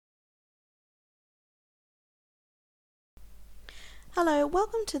Hello,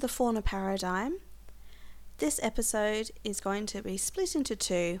 welcome to the Fauna Paradigm. This episode is going to be split into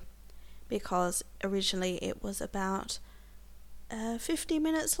two because originally it was about 50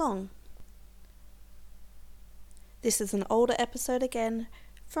 minutes long. This is an older episode again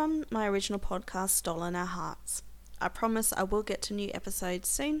from my original podcast, Stolen Our Hearts. I promise I will get to new episodes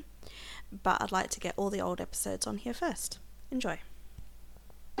soon, but I'd like to get all the old episodes on here first. Enjoy.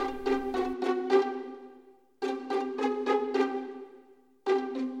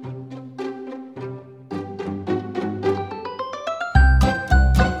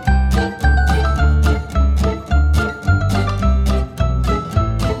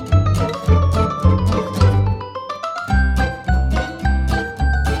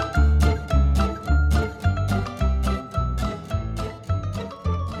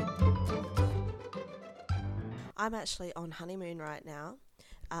 I'm actually on honeymoon right now,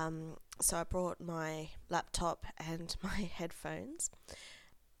 so I brought my laptop and my headphones.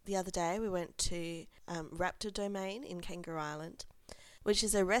 The other day we went to Raptor Domain in Kangaroo Island, which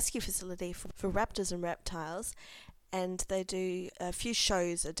is a rescue facility for raptors and reptiles, and they do a few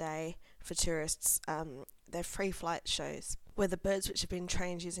shows a day for tourists. They're free flight shows where the birds, which have been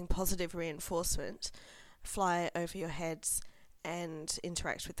trained using positive reinforcement, fly over your heads and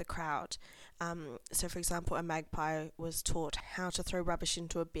interact with the crowd. So for example, a magpie was taught how to throw rubbish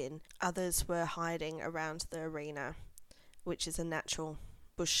into a bin. Others were hiding around the arena, which is a natural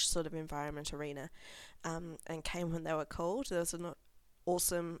bush sort of environment arena, and came when they were called. There was an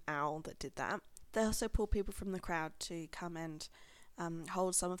awesome owl that did that. They also pulled people from the crowd to come and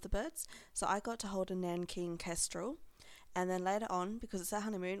hold some of the birds. So I got to hold a Nanking kestrel, and then later on, because it's our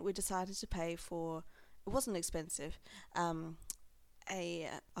honeymoon, we decided to pay for, it wasn't expensive, a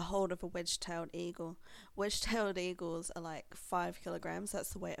hold of a wedge-tailed eagle. Wedge-tailed eagles are like 5 kilograms.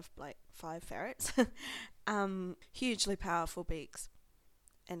 That's the weight of like 5 ferrets. Hugely powerful beaks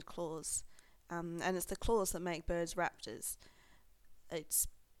and claws. And it's the claws that make birds raptors.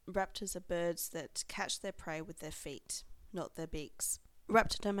 Raptors are birds that catch their prey with their feet, not their beaks.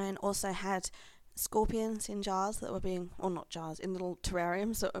 Raptor Domain also had scorpions in jars that were being, or not jars, in little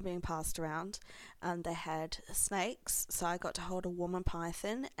terrariums that were being passed around. And they had snakes, so I got to hold a woman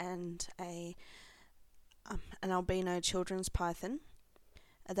python and an albino children's python.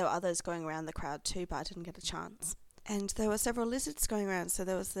 There were others going around the crowd too, but I didn't get a chance. And there were several lizards going around, so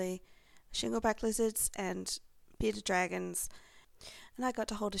there was the shingleback lizards and bearded dragons, and I got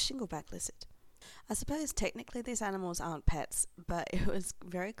to hold a shingleback lizard. I suppose technically these animals aren't pets, but it was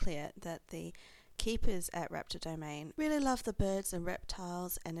very clear that the keepers at Raptor Domain really love the birds and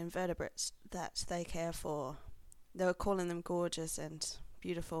reptiles and invertebrates that they care for. They were calling them gorgeous and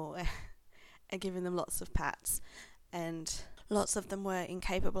beautiful and giving them lots of pats, and lots of them were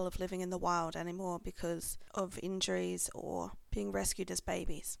incapable of living in the wild anymore because of injuries or being rescued as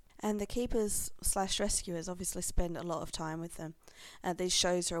babies. And the keepers/rescuers obviously spend a lot of time with them. These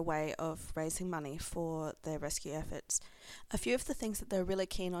shows are a way of raising money for their rescue efforts. A few of the things that they're really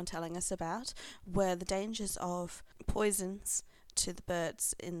keen on telling us about were the dangers of poisons to the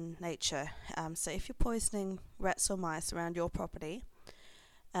birds in nature. So if you're poisoning rats or mice around your property,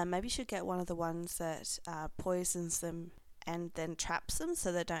 maybe you should get one of the ones that poisons them and then traps them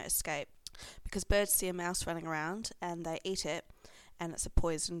so they don't escape. Because birds see a mouse running around and they eat it, and it's a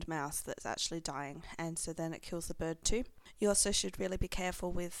poisoned mouse that's actually dying, and so then it kills the bird too. You also should really be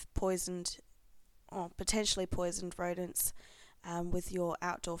careful with poisoned or potentially poisoned rodents with your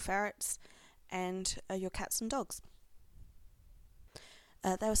outdoor ferrets and your cats and dogs.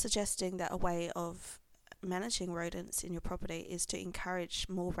 They were suggesting that a way of managing rodents in your property is to encourage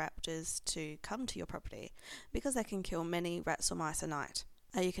more raptors to come to your property, because they can kill many rats or mice a night.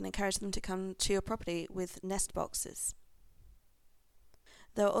 You can encourage them to come to your property with nest boxes.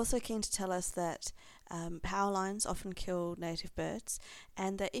 They were also keen to tell us that power lines often kill native birds,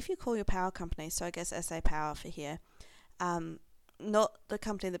 and that if you call your power company, so I guess SA Power for here, not the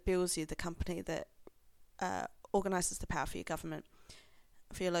company that bills you, the company that organises the power for your government,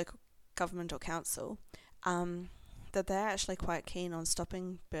 for your local government or council, that they're actually quite keen on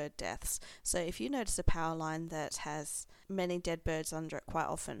stopping bird deaths. So if you notice a power line that has many dead birds under it quite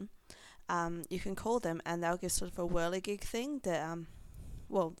often, you can call them and they'll give sort of a whirligig thing that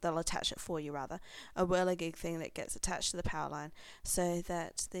they'll attach it for you rather, a whirligig thing that gets attached to the power line so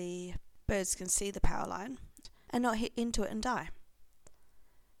that the birds can see the power line and not hit into it and die.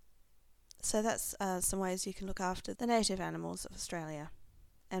 So that's some ways you can look after the native animals of Australia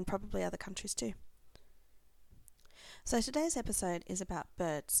and probably other countries too. So today's episode is about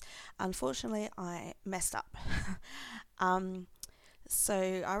birds. Unfortunately, I messed up.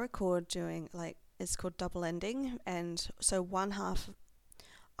 So I record during is called double ending, and so one half,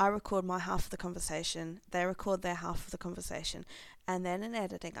 I record my half of the conversation, they record their half of the conversation, and then in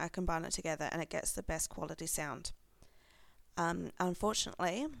editing I combine it together and it gets the best quality sound.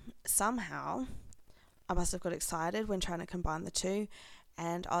 Unfortunately, somehow I must have got excited when trying to combine the two,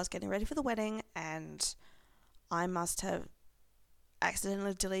 and I was getting ready for the wedding and I must have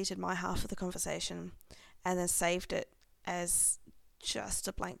accidentally deleted my half of the conversation and then saved it as just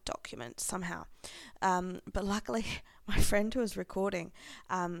a blank document somehow. But luckily, my friend who was recording,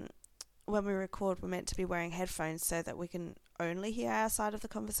 when we record, we're meant to be wearing headphones so that we can only hear our side of the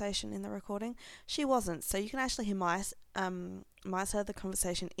conversation in the recording. She wasn't, so you can actually hear my side of the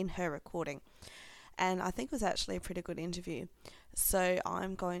conversation in her recording. And I think it was actually a pretty good interview. So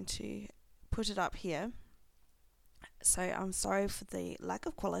I'm going to put it up here. So I'm sorry for the lack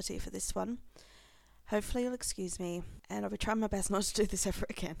of quality for this one. Hopefully you'll excuse me, and I'll be trying my best not to do this ever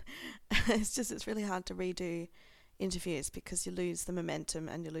again. It's really hard to redo interviews because you lose the momentum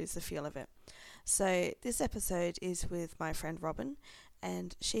and you lose the feel of it. So this episode is with my friend Robin,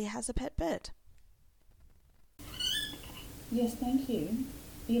 and she has a pet bird. Yes, thank you.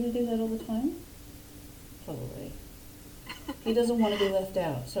 You gonna do that all the time? Probably. He doesn't want to be left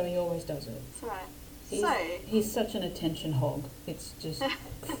out, so he always does it. That's right. He's such an attention hog. It's just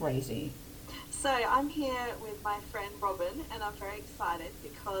crazy. So I'm here with my friend Robin, and I'm very excited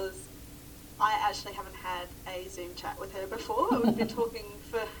because I actually haven't had a Zoom chat with her before. We've been talking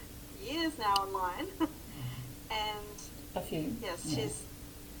for years now online. And a few. Yes, yeah.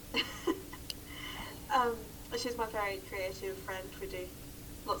 She's my very creative friend. We do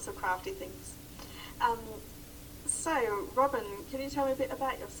lots of crafty things. So Robin, can you tell me a bit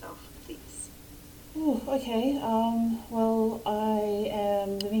about yourself, please? Oh, okay. Well, I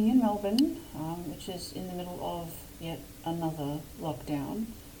am living in Melbourne, which is in the middle of yet another lockdown.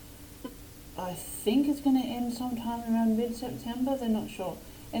 I think it's going to end sometime around mid-September. They're not sure.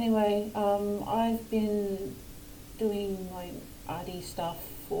 Anyway, I've been doing like arty stuff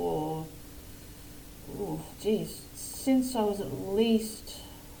for, since I was at least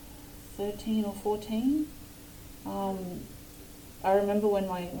 13 or 14. I remember when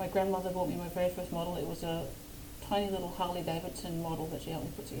my grandmother bought me my very first model. It was a tiny little Harley Davidson model that she helped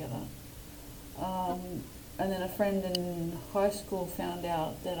me put together. And then a friend in high school found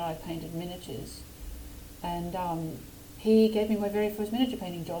out that I painted miniatures, and he gave me my very first miniature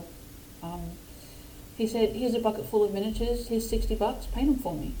painting job. He said, "Here's a bucket full of miniatures, here's $60, paint them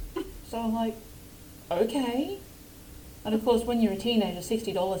for me." So I'm like, okay. And of course, when you're a teenager,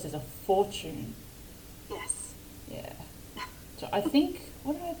 $60 is a fortune. Yes. Yeah. So I think,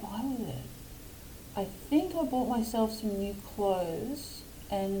 what did I buy with it? I think I bought myself some new clothes,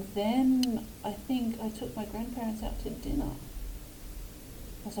 and then I think I took my grandparents out to dinner.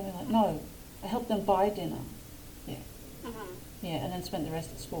 Or something like, no, I helped them buy dinner. Yeah. Mm-hmm. Yeah, and then spent the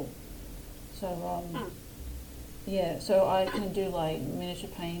rest at school. So, yeah, so I can do like miniature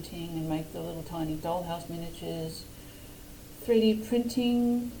painting and make the little tiny dollhouse miniatures, 3D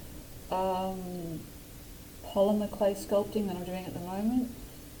printing, polymer clay sculpting that I'm doing at the moment,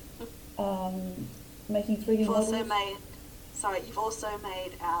 making 3D models. You've also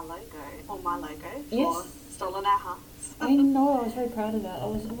made our logo, or my logo, Yes. for Stolen Our Hearts. I know, I was very proud of that. I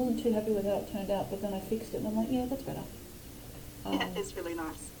wasn't too happy with how it turned out, but then I fixed it and I'm like, yeah, that's better. Yeah, it's really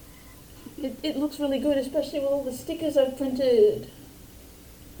nice. It looks really good, especially with all the stickers I've printed.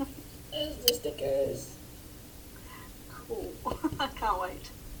 There's the stickers. Cool. I can't wait.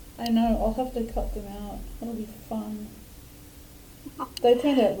 I know, I'll have to cut them out. It'll be fun. They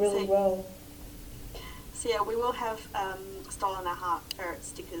turned out really well. So yeah, we will have Stolen Our Heart ferret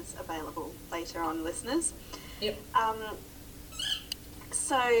stickers available later on, listeners. Yep.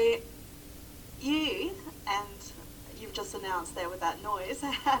 So you, and you've just announced there with that noise.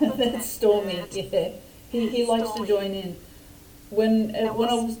 That's Stormy, yeah. He likes to join in. When I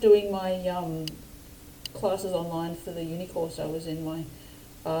was doing my classes online for the uni course I was in, my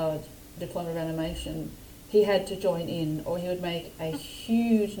diploma of animation, he had to join in or he would make a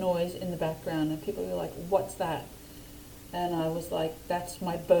huge noise in the background and people were like, "What's that?" And I was like, "That's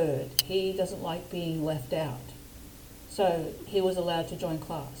my bird. He doesn't like being left out." So he was allowed to join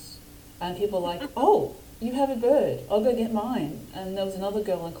class. And people were like, "Oh, you have a bird. I'll go get mine." And there was another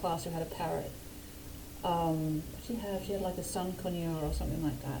girl in class who had a parrot. She had like a sun conure or something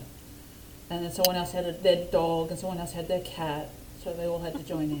like that. And then someone else had their dog and someone else had their cat. So they all had to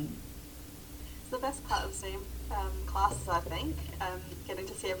join in. It's the best part of Zoom classes, I think, getting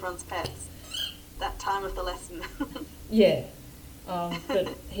to see everyone's pets that time of the lesson. Yeah,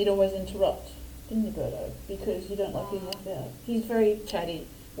 but he'd always interrupt, didn't the birdo? Because you don't like being left out. He's very chatty.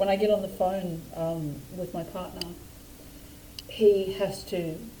 when I get on the phone with my partner, he has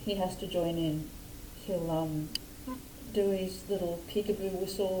to join in. He'll do his little peekaboo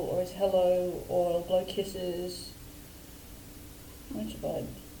whistle or his hello or he'll blow kisses. Much bud.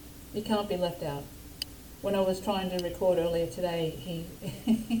 You can't be left out. When I was trying to record earlier today, he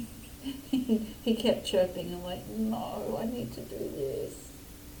he kept chirping. I'm like, no, I need to do this.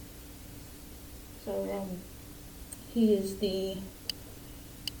 So he is the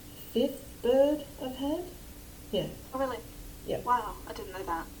 5th bird I've had. Yeah. Oh, really? Yeah. Wow, I didn't know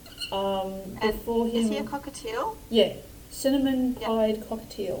that. Before him, is he a cockatiel? yeah, cinnamon pied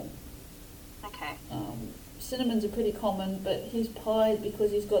cockatiel. Okay. Cinnamons are pretty common, but he's pied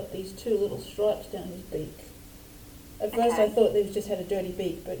because he's got these 2 little stripes down his beak. At first I thought he just had a dirty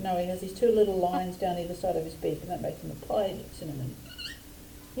beak, but no, he has these 2 little lines down either side of his beak, and that makes him a pied cinnamon.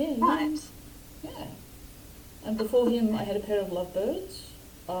 Yeah. Right. Yeah. And before him, I had a pair of lovebirds,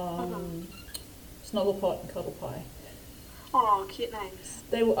 Snugglepot and Cuddlepie. Oh, cute names.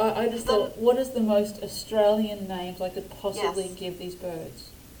 They were, I just thought, what is the most Australian names I could possibly give these birds?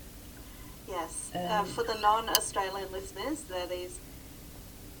 Yes. For the non-Australian listeners, they're these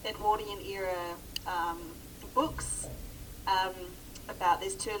Edwardian era books about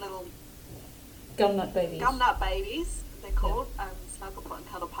these 2 little Gumnut babies. They're called Snugglepot and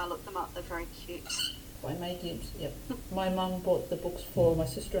Cuddlepie. Look them up. They're very cute. By May Gibbs. Yep. My mum bought the books for my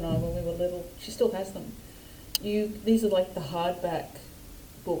sister and I when we were little. She still has them. These are like the hardback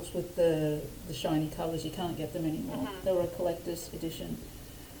books with the shiny covers. You can't get them anymore. They were a collector's edition.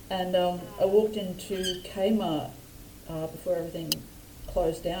 And I walked into Kmart before everything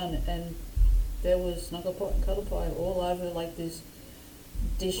closed down, and there was Snugglepot and Cuddlepie all over, like these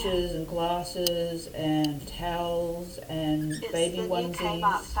dishes and glasses and towels and baby onesies. It's the new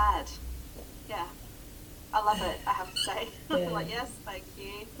Kmart fad. Yeah. I love it, I have to say. Yeah. Like, yes, thank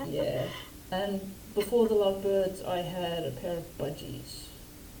you. Yeah. And before the lovebirds, I had a pair of budgies.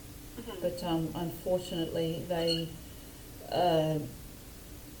 But unfortunately, they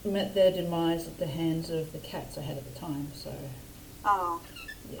met their demise at the hands of the cats I had at the time. So. Oh.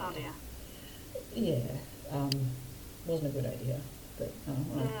 Yeah. Oh dear. Yeah. Wasn't a good idea, but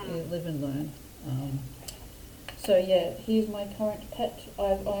you live and learn. So yeah, he's my current pet.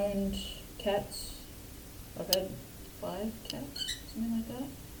 I've owned cats. I've had 5 cats, something like that.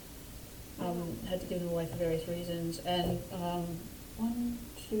 Had to give them away for various reasons, and 1,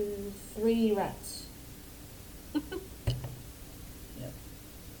 2, 3 rats. Yep.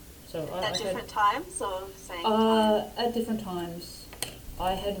 So at different times or same time? At different times.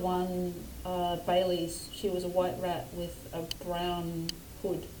 I had one, Bailey's. She was a white rat with a brown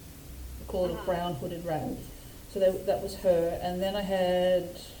hood. We call it a brown hooded rat. So that was her. And then I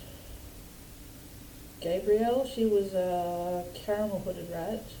had Gabrielle. She was a caramel hooded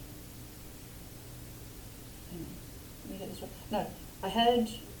rat. Hang on, let me get this right. No, I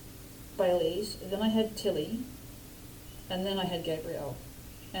had Bailey's, then I had Tilly, and then I had Gabrielle.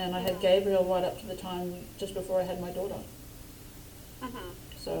 And I had Gabrielle right up to the time just before I had my daughter.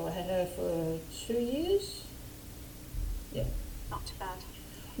 So I had her for 2 years. Yeah. Not too bad.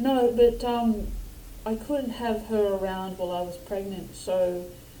 No, but I couldn't have her around while I was pregnant, so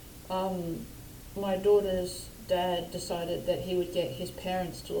my daughter's dad decided that he would get his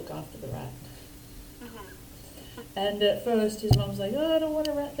parents to look after the rat. And at first his mum's like, oh, I don't want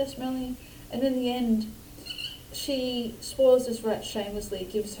a rat, they're smelly. And in the end, she spoils this rat shamelessly,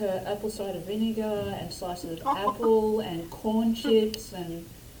 gives her apple cider vinegar and slices of apple and corn chips, and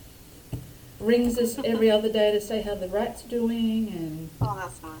rings us every other day to say how the rat's doing. And oh,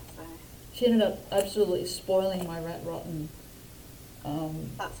 that's nice though. she ended up absolutely spoiling my rat rotten.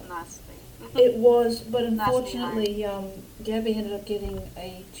 That's a nice thing. It was, but unfortunately, Gabby ended up getting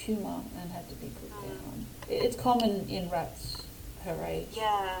a tumour and had to be put down. It's common in rats her age.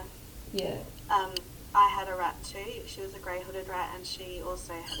 Yeah. Yeah. I had a rat too. She was a grey-hooded rat, and she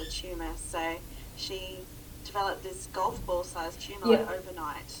also had a tumour. So she developed this golf ball-sized tumour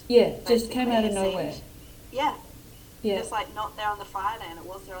overnight. Yeah, just Basically, came out of it nowhere. seemed. Yeah. Yeah. It was like not there on the Friday, and it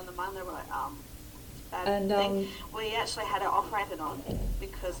was there on the Monday. We're like, bad And thing. We actually had it operated on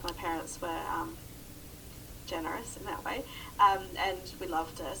because my parents were generous in that way, and we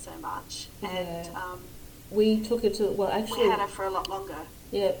loved her so much. And we took her to, well, actually, we had her for a lot longer.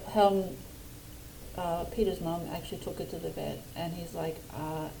 Yeah, Peter's mum actually took her to the vet, and he's like,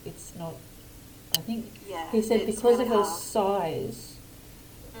 it's not, I think, he said because really of her hard. size,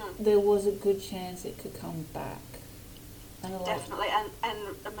 there was a good chance it could come back. And Definitely,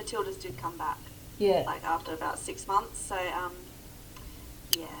 and Matilda's did come back. Yeah. Like after about 6 months, so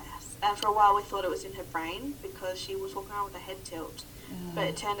yes. And for a while we thought it was in her brain because she was walking around with a head tilt. But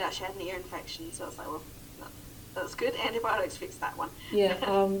it turned out she had an ear infection, so I was like, well, that's good. Antibiotics fix that one. Yeah,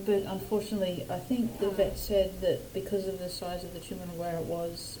 but unfortunately, I think the vet said that because of the size of the tumour and where it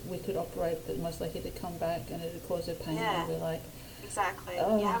was, we could operate, but most likely to come back and it would cause her pain. Yeah. And we're like, Exactly.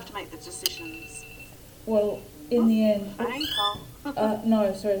 You have to make the decisions. well, in the end, Phone call.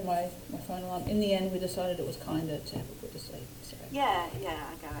 no, sorry, my phone alarm. In the end, we decided it was kinder to have her put to sleep. So. Yeah, I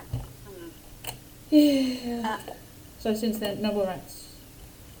get it. Yeah. So since then, no more rats.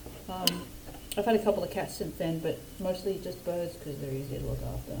 I've had a couple of cats since then, but mostly just birds because they're easier to look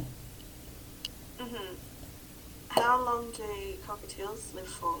after. Mhm. How long do cockatiels live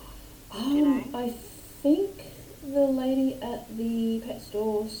for? Do you know? I think the lady at the pet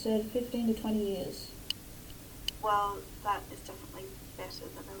store said 15 to 20 years. Well, that is definitely better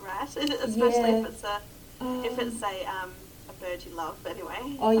than a rat, especially Yeah. if it's a bird you love.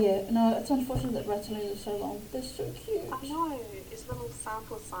 Anyway. Oh yeah, no, it's unfortunate that rats only live so long. They're so cute. I know. It's little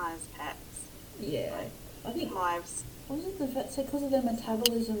sample size pets. Yeah, I think Lives. what was it the vet said? Because of their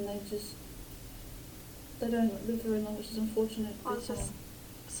metabolism, they don't live very long, which is unfortunate. Well, it's just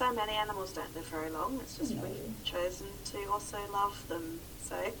so many animals don't live very long. It's just No. we've chosen to also love them.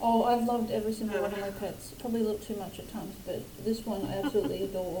 So. Oh, I've loved every single one of my pets. Probably a little too much at times, but this one I absolutely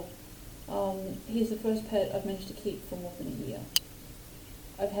adore. He's the first pet I've managed to keep for more than a year.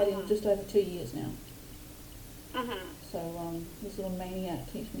 I've had him just over 2 years now. Mhm. So this little maniac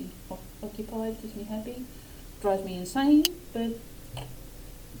keeps me occupied, keeps me happy, drives me insane, but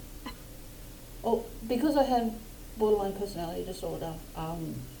because I have borderline personality disorder,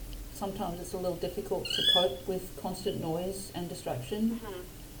 sometimes it's a little difficult to cope with constant noise and distraction. Mhm.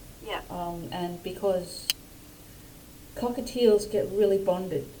 Yeah. And because cockatiels get really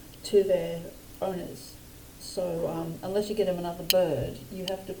bonded to their owners, so unless you get them another bird, you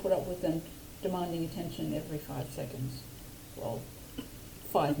have to put up with them demanding attention every 5 seconds. Well,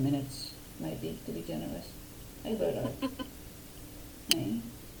 5 minutes, maybe, to be generous. Hey, Birdo. Hey.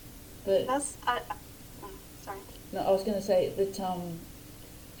 But, Sorry. no, I was going to say that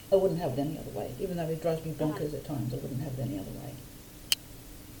I wouldn't have it any other way. Even though it drives me bonkers at times, I wouldn't have it any other way.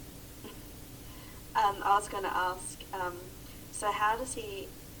 I was going to ask, so how does he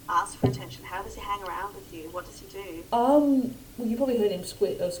ask for attention? How does he hang around with you? What does he do? Well, you probably heard him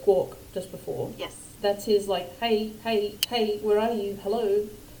squawk just before. Yes. That's his, like, hey, hey, hey, where are you? Hello?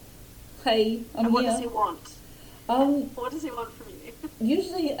 Hey, I'm And what here. does he want? What does he want from you?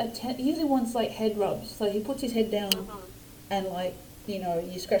 Usually wants, like, head rubs. So he puts his head down and, like,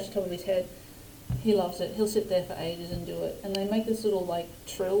 you scratch the top of his head. He loves it. He'll sit there for ages and do it. And they make this little, like,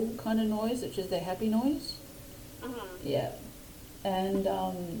 trill kind of noise, which is their happy noise. Yeah. And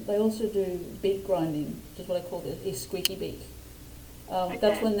they also do beak grinding, which is what I call the squeaky beak.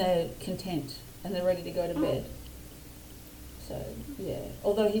 That's when they're content and they're ready to go to bed. So, yeah.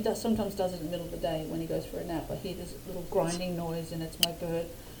 Although he sometimes does it in the middle of the day when he goes for a nap. I hear this little grinding noise and it's my bird,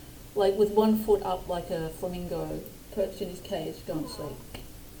 like with one foot up like a flamingo perched in his cage going to sleep.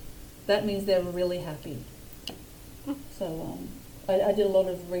 That means they're really happy. So I did a lot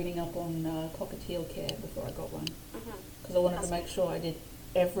of reading up on cockatiel care before I got one. Because I wanted to make sure I did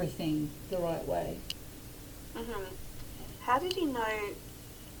everything the right way. How did you know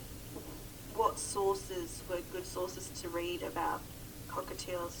what sources were good sources to read about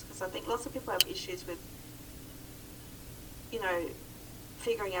cockatiels? Because I think lots of people have issues with,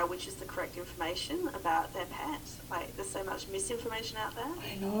 figuring out which is the correct information about their pet. Like, there's so much misinformation out there.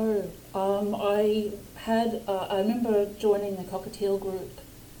 I know. I remember joining the cockatiel group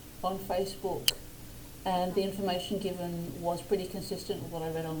on Facebook, and the information given was pretty consistent with what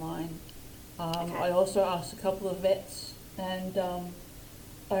I read online. I also asked a couple of vets, and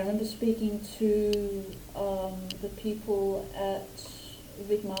I remember speaking to the people at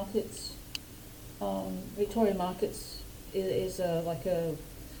Vic Markets. Victoria Markets is like a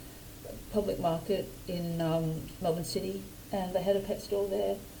public market in Melbourne City, and they had a pet store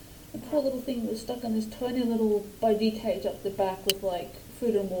there. And poor little thing was stuck on this tiny little bogey cage up the back with like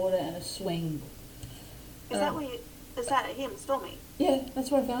food and water and a swing. Is that him, Stormy? Yeah,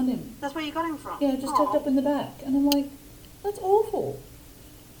 that's where I found him. That's where you got him from? Yeah, just tucked up in the back. And I'm like, that's awful.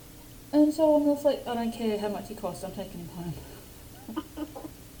 And so I'm just like, I don't care how much he costs, I'm taking him home.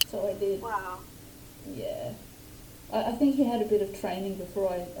 So I did. Wow. Yeah. I think he had a bit of training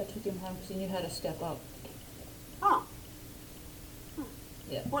before I took him home because he knew how to step up. Oh.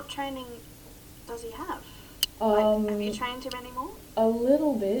 Yeah. What training does he have? Have you trained him anymore? A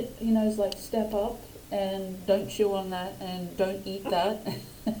little bit. He knows, like, step up and don't chew on that and don't eat that.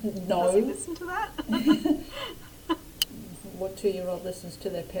 No. Does he listen to that? What 2-year-old listens to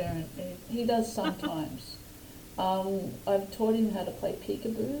their parent? He does sometimes. I've taught him how to play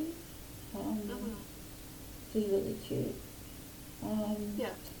peekaboo. Mhm. He's really cute. Yeah.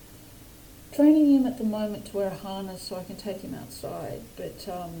 Training him at the moment to wear a harness so I can take him outside, but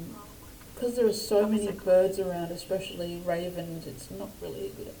Oh my because there are so That'd be many so cool. birds around, especially ravens, it's not really a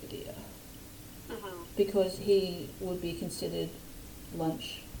good idea Mhm. because he would be considered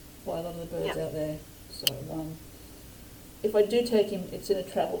lunch by a lot of the birds Yep. out there. So if I do take him, it's in a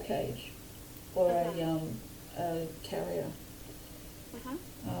travel cage or Mhm. a carrier. Mhm.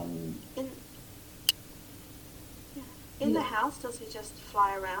 Um, In yeah. In the house, does he just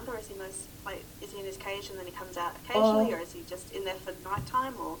fly around, or is he is he in his cage and then he comes out occasionally, or is he just in there for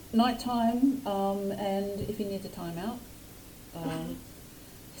nighttime, or? Nighttime, and if he needs a timeout. Mhm.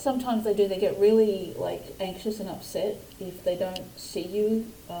 Sometimes they do. They get really anxious and upset if they don't see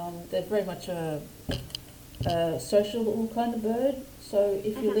you. They're very much a social kind of bird. So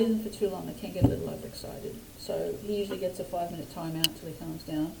if you leave Mhm. them for too long, they can get a little overexcited. So he usually gets a 5-minute timeout till he calms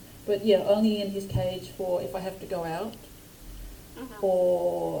down. But yeah, only in his cage for if I have to go out Mhm.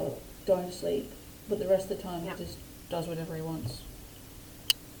 or going to sleep. But the rest of the time Yep. he just does whatever he wants.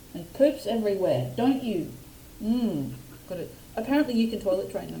 And poops everywhere, don't you? Got it. Apparently you can toilet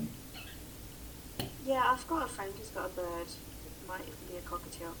train them. Yeah, I've got a friend who's got a bird, it might even be a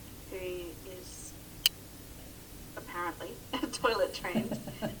cockatiel, who is apparently toilet trained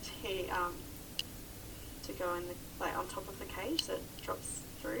to go in on top of the cage that drops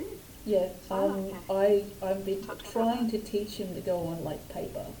through. Yeah, Okay. I've been Talk to me about trying that. to teach him to go on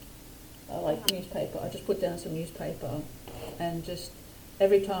paper, Mhm. newspaper. I just put down some newspaper, and just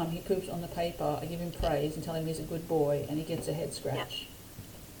every time he poops on the paper, I give him praise and tell him he's a good boy, and he gets a head Yep. scratch.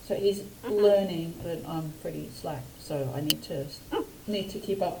 So he's Mhm. learning, but I'm pretty slack, so I need to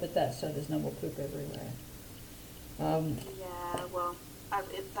keep up with that, so there's no more poop everywhere. Yeah, well, I've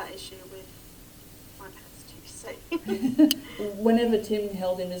that issue with my pets too. So. Whenever Tim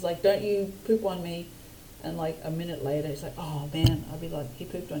held him, he's like, "Don't you poop on me." And a minute later, he's like, "Oh man," I'll be like, "He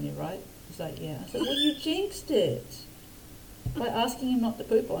pooped on you, right?" He's like, "Yeah." I said, "Well, you jinxed it by asking him not to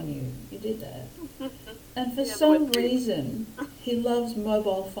poop on you. You did that." And for Yeah, the word some poop. reason, he loves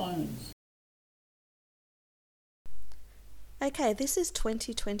mobile phones. Okay, this is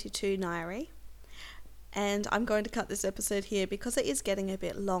 2022 Nairi, and I'm going to cut this episode here because it is getting a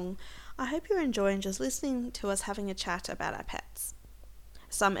bit long. I hope you're enjoying just listening to us having a chat about our pets.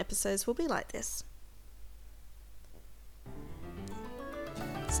 Some episodes will be like this.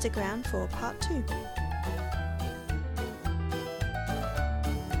 Stick around for part 2.